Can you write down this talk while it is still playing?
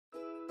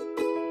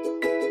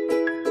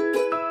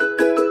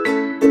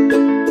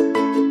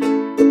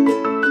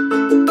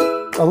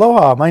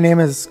Aloha, my name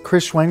is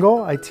Chris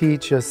Schwengel. I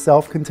teach a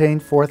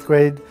self-contained 4th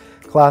grade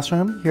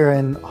classroom here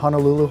in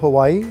Honolulu,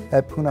 Hawaii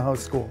at Punahou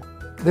School.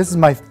 This is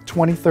my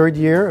 23rd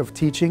year of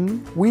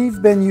teaching.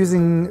 We've been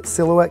using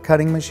Silhouette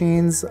cutting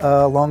machines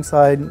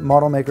alongside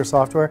ModelMaker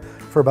software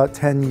for about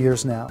 10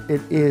 years now.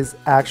 It is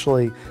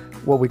actually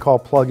what we call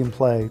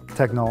plug-and-play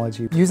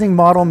technology. Using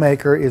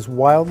ModelMaker is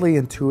wildly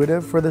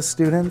intuitive for the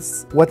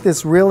students. What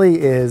this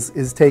really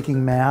is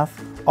taking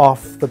math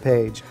off the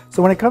page.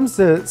 So when it comes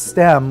to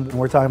STEM,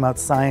 we're talking about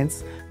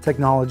science,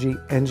 technology,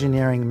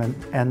 engineering,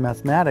 and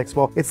mathematics.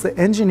 Well, it's the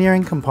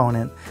engineering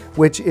component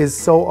which is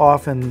so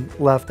often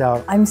left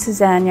out. I'm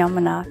Suzanne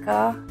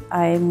Yamanaka.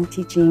 I'm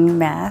teaching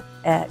math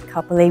at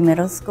Kapolei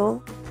Middle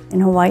School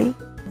in Hawaii.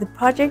 The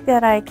project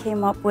that I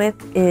came up with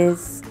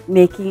is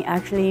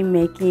actually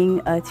making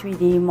a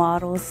 3D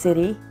model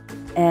city,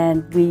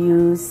 and we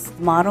use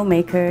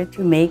ModelMaker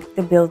to make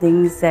the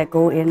buildings that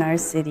go in our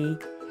city.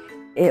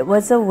 It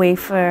was a way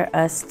for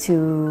us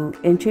to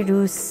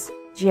introduce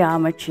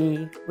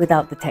geometry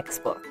without the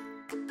textbook.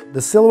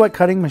 The Silhouette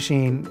cutting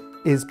machine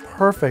is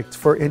perfect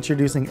for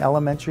introducing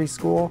elementary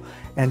school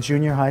and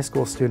junior high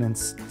school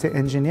students to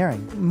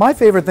engineering. My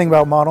favorite thing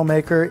about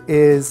ModelMaker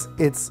is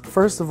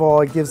first of all,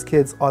 it gives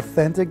kids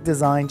authentic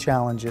design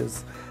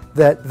challenges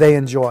that they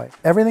enjoy.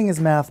 Everything is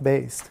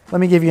math-based. Let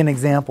me give you an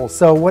example.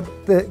 So what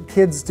the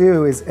kids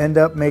do is end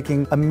up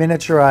making a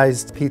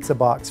miniaturized pizza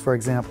box, for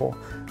example.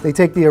 They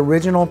take the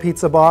original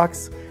pizza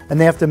box and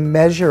they have to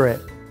measure it,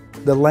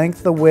 the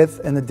length, the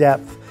width, and the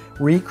depth,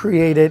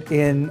 recreate it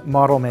in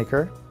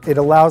ModelMaker. It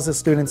allows the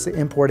students to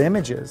import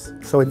images.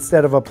 So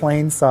instead of a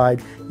plain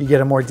side, you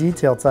get a more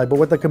detailed side. But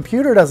what the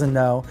computer doesn't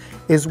know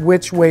is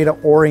which way to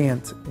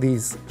orient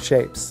these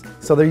shapes.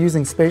 So they're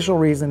using spatial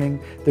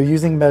reasoning, they're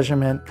using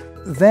measurement.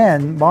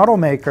 Then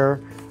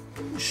ModelMaker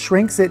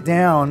shrinks it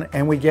down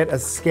and we get a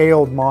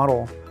scaled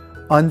model,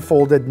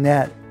 unfolded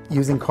net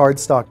using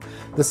cardstock.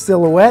 The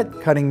Silhouette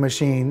cutting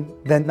machine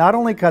then not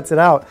only cuts it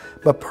out,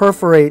 but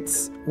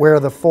perforates where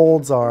the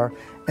folds are.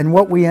 And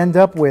what we end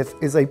up with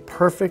is a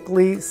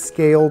perfectly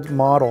scaled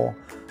model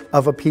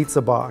of a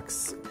pizza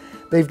box.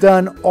 They've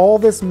done all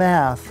this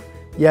math,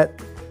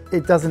 yet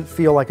it doesn't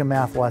feel like a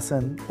math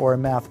lesson or a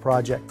math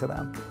project to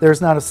them.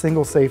 There's not a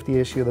single safety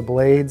issue. The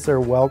blades are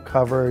well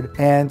covered.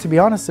 And to be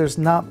honest, there's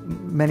not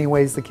many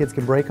ways the kids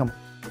can break them.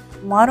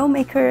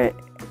 ModelMaker,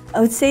 I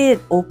would say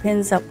it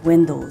opens up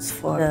windows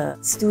for the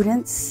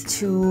students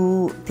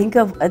to think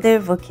of other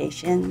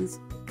vocations.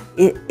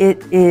 It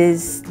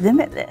is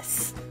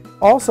limitless.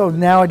 Also,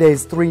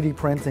 nowadays, 3D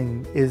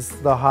printing is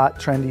the hot,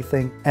 trendy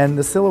thing. And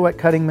the Silhouette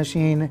cutting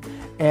machine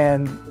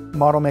and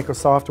ModelMaker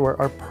software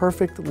are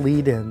perfect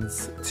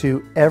lead-ins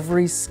to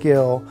every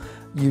skill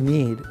you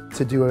need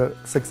to do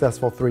a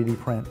successful 3D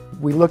print.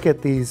 We look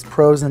at these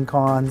pros and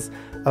cons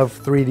of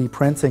 3D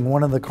printing.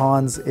 One of the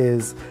cons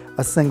is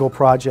a single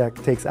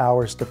project takes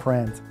hours to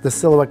print. The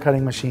Silhouette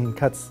cutting machine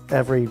cuts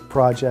every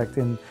project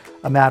in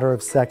a matter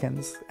of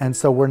seconds, and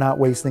so we're not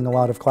wasting a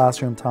lot of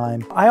classroom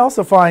time. I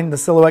also find the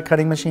Silhouette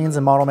cutting machines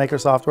and ModelMaker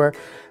software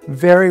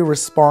very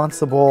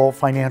responsible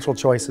financial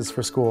choices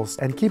for schools.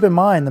 And keep in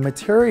mind, the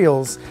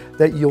materials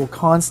that you'll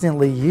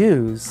constantly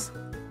use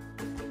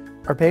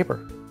are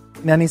paper.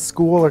 In any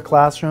school or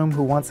classroom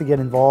who wants to get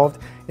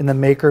involved in the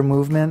maker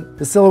movement,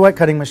 the Silhouette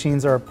cutting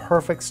machines are a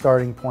perfect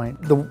starting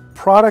point. The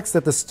products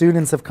that the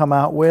students have come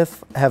out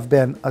with have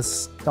been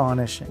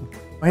astonishing.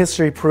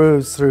 History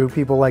proves through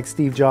people like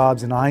Steve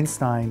Jobs and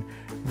Einstein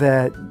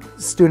that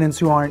students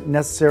who aren't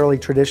necessarily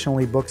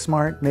traditionally book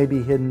smart may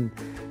be hidden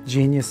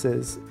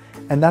geniuses.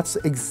 And that's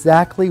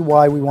exactly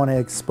why we want to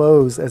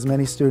expose as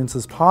many students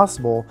as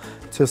possible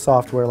to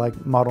software like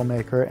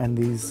ModelMaker and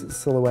these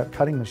Silhouette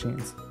cutting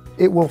machines.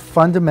 It will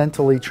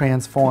fundamentally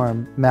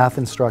transform math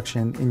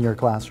instruction in your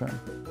classroom.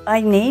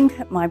 I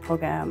named my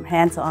program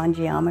Hands-On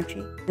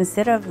Geometry.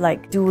 Instead of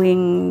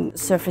doing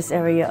surface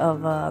area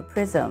of a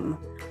prism,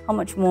 how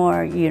much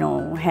more,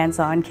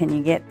 hands-on can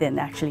you get than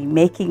actually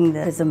making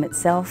the prism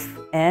itself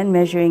and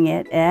measuring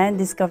it and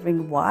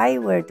discovering why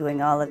we're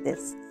doing all of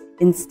this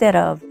instead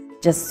of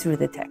just through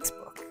the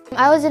textbook.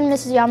 I was in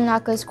Mrs.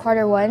 Yamanaka's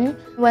quarter 1.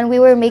 When we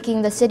were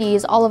making the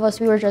cities, all of us,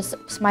 we were just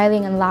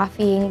smiling and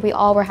laughing. We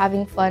all were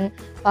having fun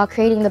while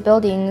creating the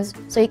buildings,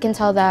 so you can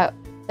tell that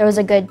there was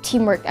a good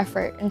teamwork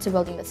effort into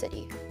building the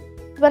city.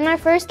 When I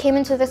first came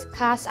into this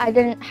class, I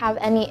didn't have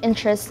any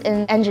interest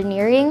in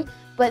engineering,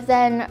 but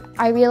then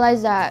I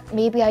realized that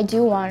maybe I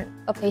do want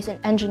a place in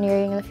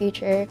engineering in the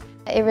future.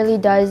 It really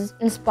does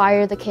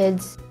inspire the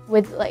kids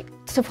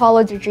to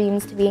follow their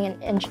dreams to being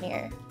an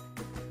engineer.